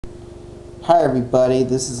Hi everybody,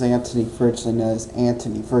 this is Anthony, virtually known as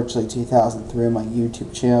Anthony Virtually 2003 on my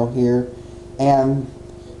YouTube channel here, and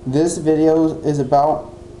this video is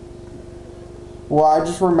about, well, I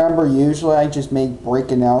just remember usually I just made break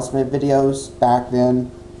announcement videos back then,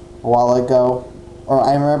 a while ago, or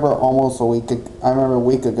I remember a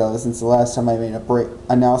week ago since the last time I made a break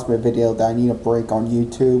announcement video that I need a break on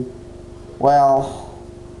YouTube. Well,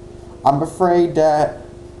 I'm afraid that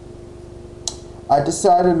I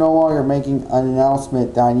decided no longer making an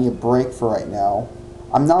announcement that I need a break for right now.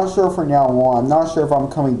 I'm not sure for now on. I'm not sure if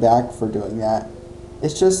I'm coming back for doing that.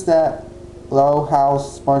 It's just that Low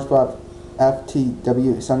House, SpongeBob,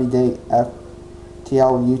 FTW, Sunny Day,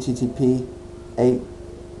 FTL, UTTP,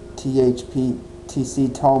 8THP,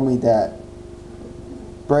 TC told me that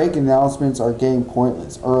break announcements are getting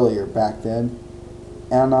pointless earlier back then.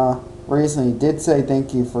 And recently did say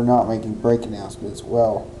thank you for not making break announcements.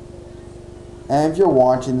 Well, and if you're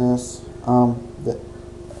watching this,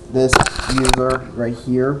 this user right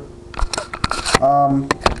here, I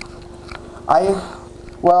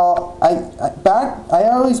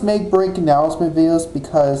always make break announcement videos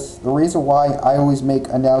because the reason why I always make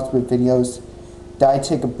announcement videos that I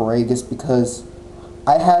take a break is because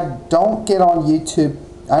don't get on YouTube.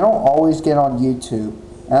 I don't always get on YouTube,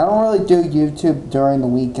 and I don't really do YouTube during the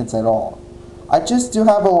weekends at all. I just do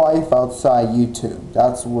have a life outside YouTube.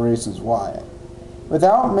 That's the reasons why.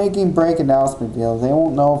 Without making break announcement videos, they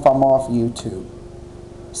won't know if I'm off YouTube.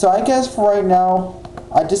 So I guess for right now,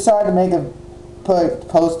 I decided to make a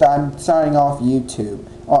post that I'm signing off YouTube.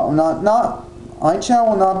 My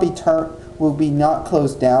channel will be not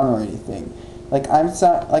closed down or anything. I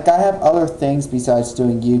have other things besides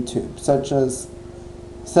doing YouTube, such as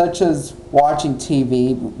watching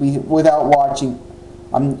TV without watching.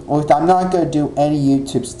 I'm not gonna do any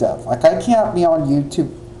YouTube stuff. I can't be on YouTube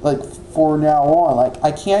for now on.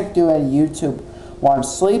 I can't do any YouTube while I'm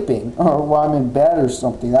sleeping or while I'm in bed or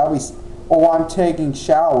something. Or while I'm taking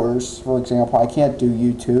showers, for example. I can't do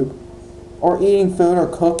YouTube, or eating food or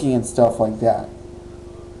cooking and stuff like that.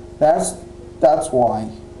 That's why.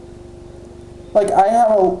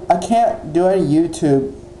 I can't do any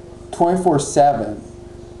YouTube 24/7.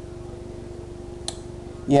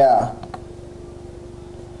 Yeah.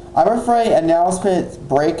 I'm afraid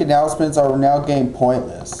break announcements are now getting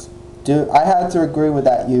pointless. I had to agree with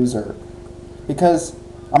that user, because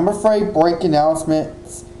I'm afraid break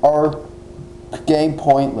announcements are getting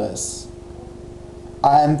pointless.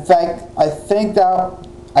 In fact, I think that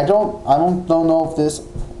I don't know if this.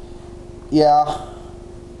 Yeah.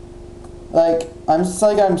 I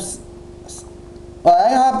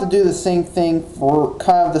have to do the same thing for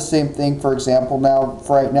for example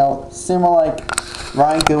right now, similar like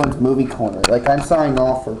Ryan Goodwin's movie corner. I'm signing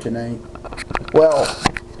off for tonight. Well,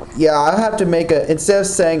 yeah, I have to make instead of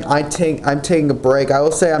saying I'm taking a break, I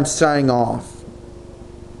will say I'm signing off.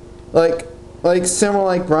 Similar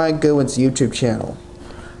like Ryan Goodwin's YouTube channel,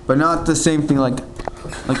 but not the same thing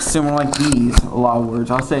similar like these. A lot of words.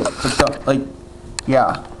 I'll say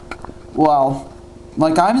yeah. Well,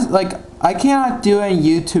 I cannot do any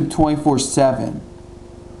YouTube 24/7.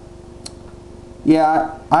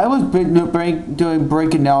 Yeah, I was doing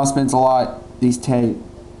break announcements a lot these days,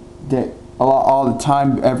 all the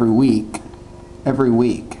time, every week,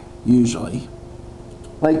 usually.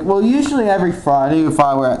 Usually every Friday if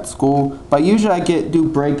I were at school, but usually I do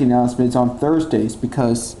break announcements on Thursdays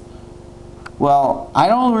because, well, I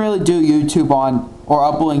don't really do YouTube or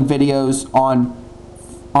uploading videos on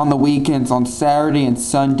the weekends, on Saturday and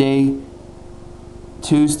Sunday,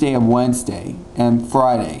 Tuesday and Wednesday, and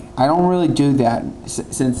Friday. I don't really do that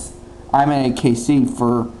since I'm at AKC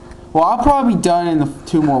well, I'll probably be done in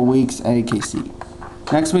 2 more weeks at AKC.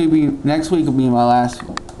 Next week will be my last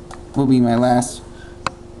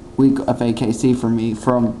week of AKC for me,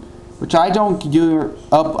 which I don't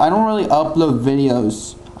really upload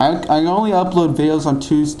videos. I only upload videos on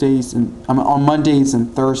Tuesdays and on Mondays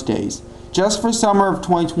and Thursdays, just for summer of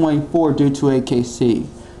 2024 due to AKC.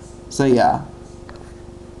 So yeah.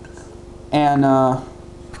 And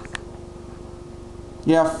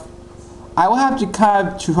yeah, I will have to kind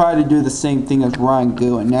of try to do the same thing as Ryan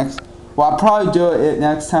Goodwin I'll probably do it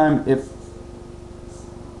next time if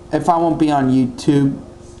I won't be on YouTube.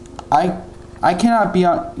 I cannot be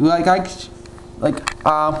on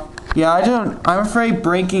I'm afraid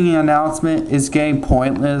breaking an announcement is getting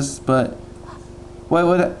pointless, but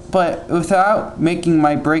without making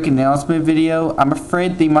my break announcement video, I'm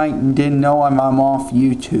afraid they didn't know I'm off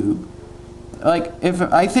YouTube.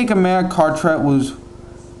 I think Amanda Cartwright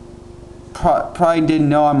probably didn't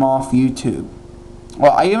know I'm off YouTube.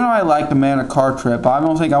 Well, even though I like the Man a Car Trip, I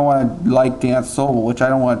don't think I want to like Dan Sobel, which I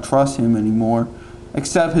don't want to trust him anymore.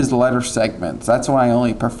 Except his letter segments. That's what I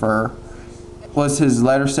only prefer. Was his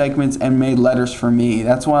letter segments and made letters for me.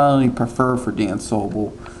 That's what I only prefer for Dan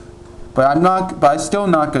Sobel. But I'm still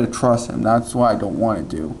not gonna trust him. That's what I don't want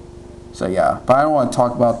to do. So yeah, but I don't want to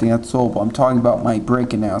talk about Dan Sobel. I'm talking about my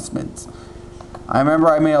break announcements. I remember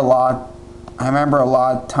a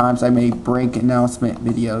lot of times I made break announcement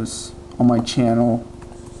videos on my channel,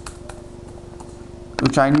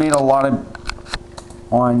 which I made a lot of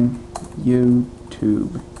on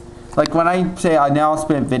YouTube. Like when I say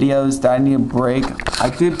announcement videos that I need a break, I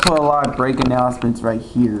did put a lot of break announcements right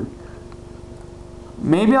here.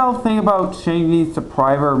 Maybe I'll think about changing these to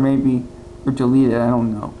private or delete it, I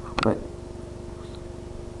don't know. But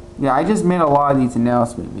yeah, I just made a lot of these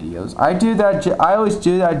announcement videos. I do that, I always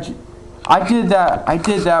do that. I did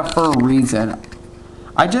that for a reason.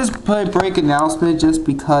 I just put break announcement just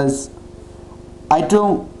because I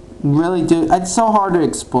don't really do, it's so hard to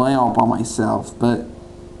explain all by myself, but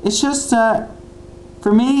it's just that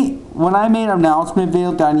for me, when I made an announcement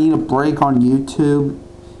video that I need a break on YouTube,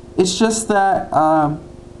 it's just that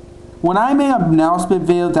when I made an announcement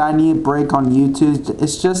video that I need a break on YouTube,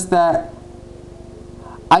 it's just that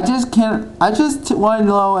I just want to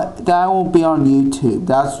know that I won't be on YouTube.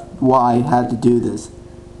 That's why I had to do this.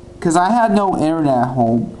 Because I had no internet at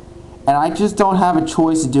home, and I just don't have a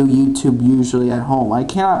choice to do YouTube usually at home. I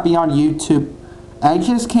cannot be on YouTube. I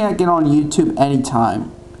just can't get on YouTube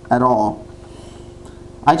anytime at all.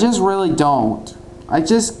 I just really don't. I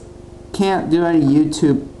just can't do any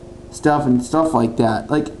YouTube stuff and stuff like that.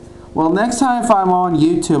 Like, well, next time if I'm on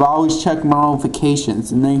YouTube, I always check my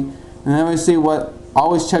notifications, and then we see what. I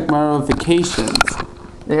always check my notifications.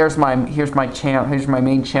 Here's my channel. Here's my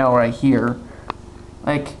main channel right here.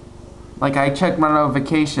 Like I check my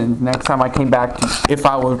notifications next time I came back if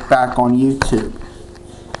I was back on YouTube.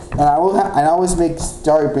 And I always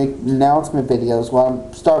start making announcement videos what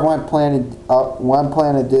I'm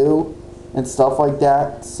planning to do and stuff like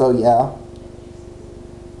that. So yeah.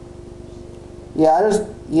 I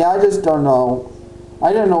just don't know.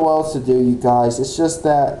 I don't know what else to do, you guys. It's just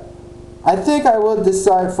that I think I will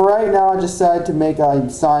decide for right now. I decided to make a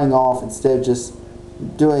signing off instead of just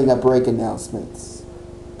doing a break announcements,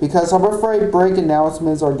 because I'm afraid break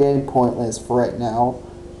announcements are getting pointless for right now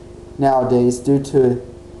nowadays due to,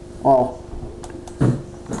 well,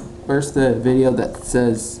 where's the video that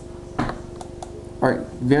says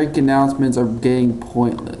break announcements are getting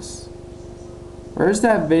pointless? Where's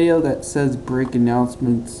that video that says break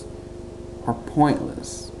announcements are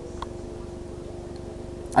pointless?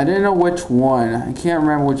 I didn't know which one. I can't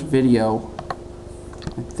remember which video.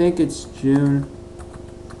 I think it's June.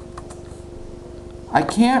 I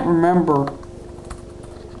can't remember.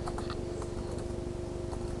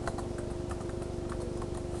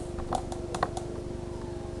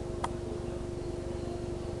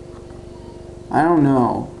 I don't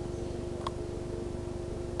know.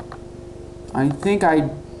 I think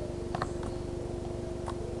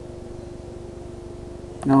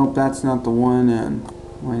nope, that's not the one, and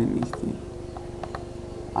why didn't we think?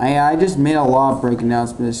 I just made a lot of break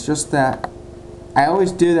announcements. It's just that I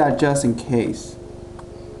always do that just in case.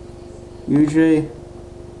 Usually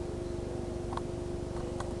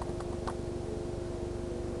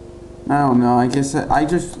I don't know, I guess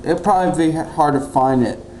it'll probably be hard to find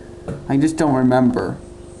it. I just don't remember.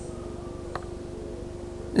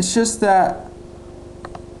 It's just that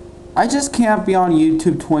I just can't be on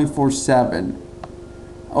YouTube 24/7.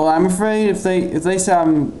 Oh, I'm afraid if they say I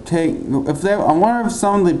wonder if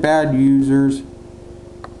some of the bad users,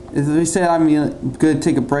 if they say I'm gonna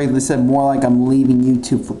take a break, they said more like I'm leaving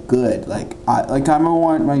YouTube for good. Like I don't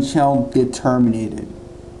want my channel to get terminated.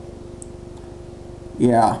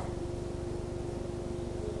 Yeah.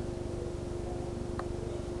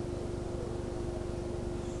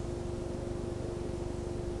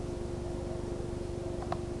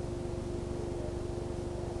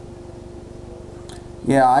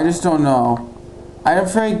 Yeah, I just don't know. I'm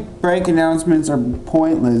afraid break announcements are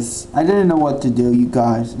pointless. I didn't know what to do, you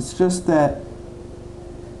guys. It's just that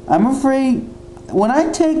I'm afraid when I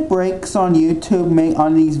take breaks on YouTube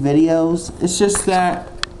on these videos, it's just that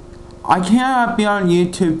I cannot be on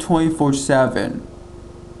YouTube 24/7.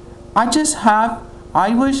 I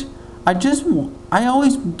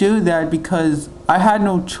always do that because I had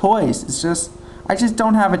no choice. It's just I just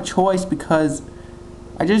don't have a choice because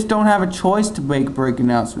I just don't have a choice to make a break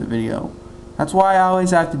announcement video. That's why I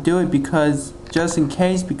always have to do it, because just in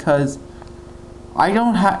case, because I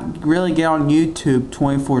don't really get on YouTube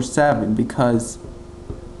 24/7 because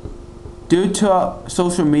due to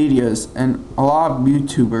social medias and a lot of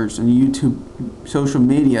YouTubers and YouTube social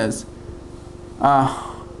medias,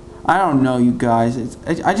 I don't know, you guys.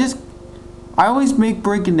 I always make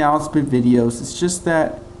break announcement videos. It's just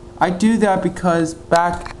that I do that because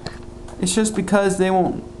it's just because they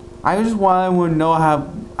won't. I just want to know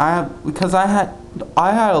because I had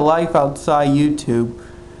a life outside YouTube.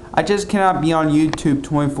 I just cannot be on YouTube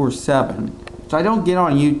 24/7. So I don't get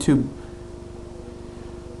on YouTube.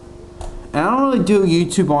 And I don't really do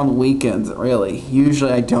YouTube on the weekends, really.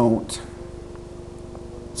 Usually I don't.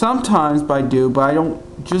 Sometimes I do, but I don't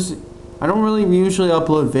really usually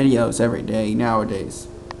upload videos every day nowadays.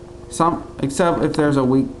 Except if there's a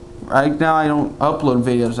week. Right now I don't upload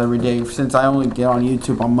videos every day since I only get on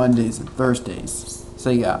YouTube on Mondays and Thursdays.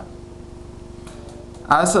 So yeah.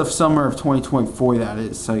 As of summer of 2024 that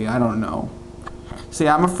is, so yeah, I don't know. See,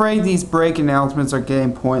 I'm afraid these break announcements are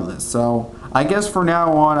getting pointless, so I guess for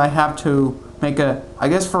now on I have to I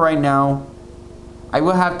guess for right now, I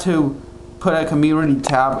will have to put a community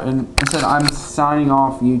tab and said I'm signing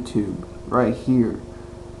off YouTube right here.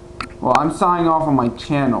 Well, I'm signing off on my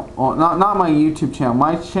channel. Well, not my YouTube channel.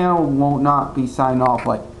 My channel won't not be signed off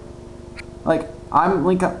like I'm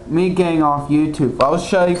like me getting off YouTube. I'll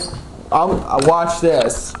show you. I'll watch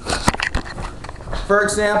this. For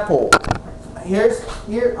example, here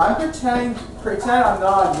I'm pretending I'm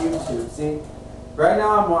not on YouTube. See, right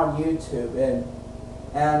now I'm on YouTube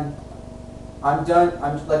and I'm done.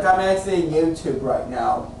 I'm exiting YouTube right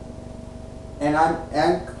now. And I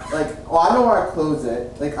don't want to close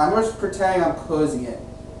it. Like, I'm just pretending I'm closing it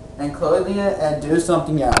and do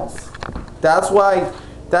something else. That's why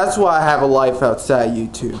I have a life outside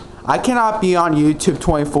YouTube. I cannot be on YouTube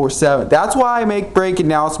 24/7. That's why I make break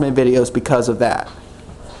announcement videos, because of that.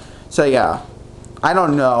 So yeah, I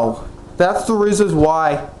don't know. That's the reasons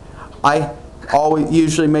why I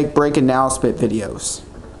usually make break announcement videos.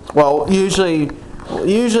 Well, usually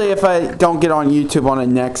if I don't get on YouTube on the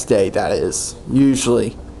next day, that is,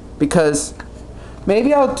 usually. Because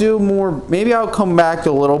maybe I'll do more, maybe I'll come back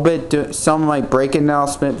a little bit, do some of my break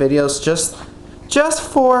announcement videos, just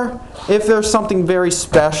for if there's something very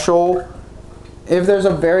special, if there's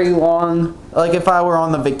a very long, like if I were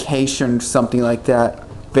on the vacation, something like that,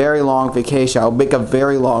 very long vacation, I'll make a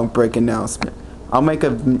very long break announcement. I'll make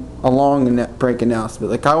a long break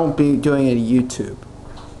announcement, like I won't be doing it on YouTube.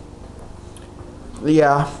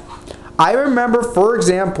 Yeah, I remember, for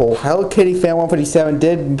example, Hello Kitty Fan 157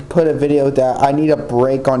 did put a video that I need a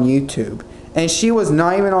break on YouTube, and she was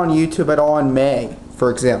not even on YouTube at all in May,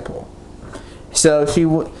 for example. So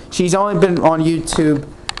she's only been on YouTube.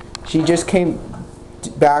 She just came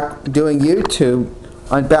back doing YouTube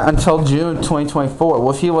until June 2024.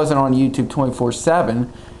 Well, she wasn't on YouTube 24/7.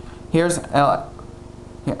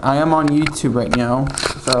 I am on YouTube right now.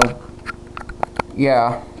 So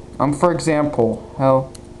yeah. For example,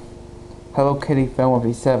 Hello Kitty Fan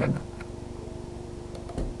 157.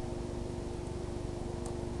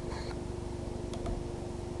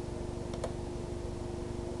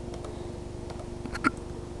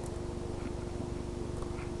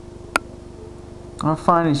 I'm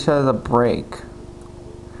finding she has a break.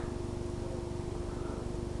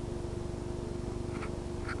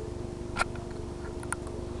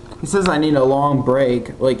 He says I need a long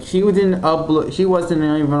break. Like, she didn't upload. She wasn't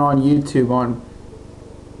even on YouTube on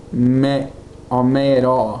May at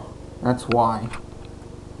all. That's why.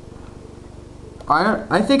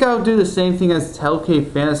 I think I'll do the same thing as Hello Kitty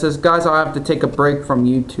Fan. It says, guys, I'll have to take a break from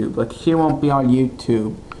YouTube. Like, she won't be on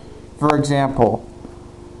YouTube. For example,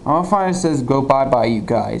 I'm gonna find it says go bye you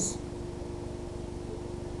guys.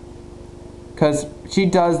 Cause she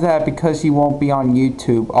does that because she won't be on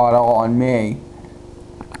YouTube at all in May.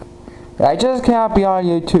 I just cannot be on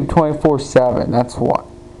YouTube 24/7. That's what.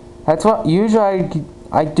 Usually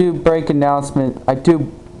I do break announcement. I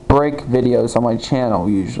do break videos on my channel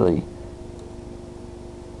usually.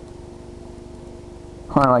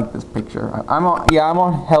 I like this picture. I'm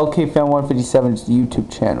on Hello Kitty Fan 157's YouTube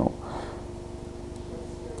channel.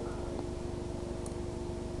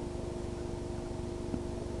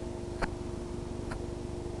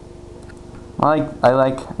 I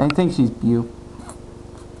think she's beautiful.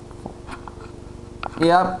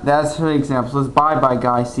 Yep, that's for example. Says bye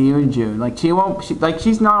guys, see you in June. Like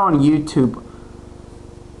she's not on YouTube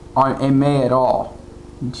in May at all.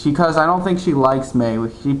 Because I don't think she likes May.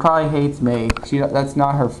 She probably hates May. That's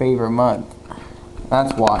not her favorite month.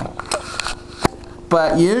 That's why.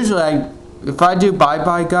 But usually if I do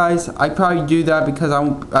bye guys, I probably do that because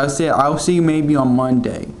I'll see you maybe on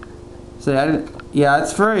Monday. So yeah,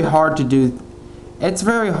 it's very hard to do. It's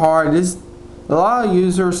very hard. A lot of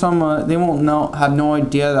users, they won't have no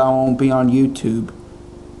idea that I won't be on YouTube.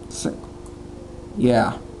 So,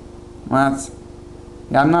 yeah,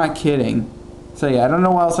 I'm not kidding. So yeah, I don't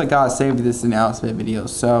know what else I gotta say for this announcement video.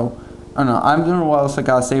 So I don't know what else I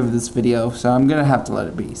gotta say for this video. So I'm gonna have to let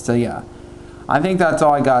it be. So yeah, I think that's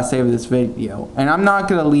all I gotta say for this video. And I'm not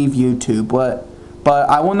gonna leave YouTube, but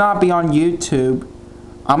I will not be on YouTube.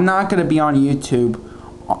 I'm not gonna be on YouTube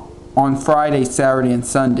on Friday, Saturday, and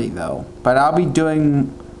Sunday though. But I'll be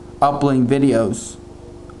uploading videos.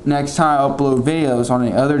 Next time I upload videos on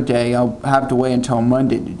the other day, I'll have to wait until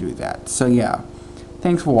Monday to do that. So yeah,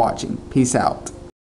 thanks for watching. Peace out.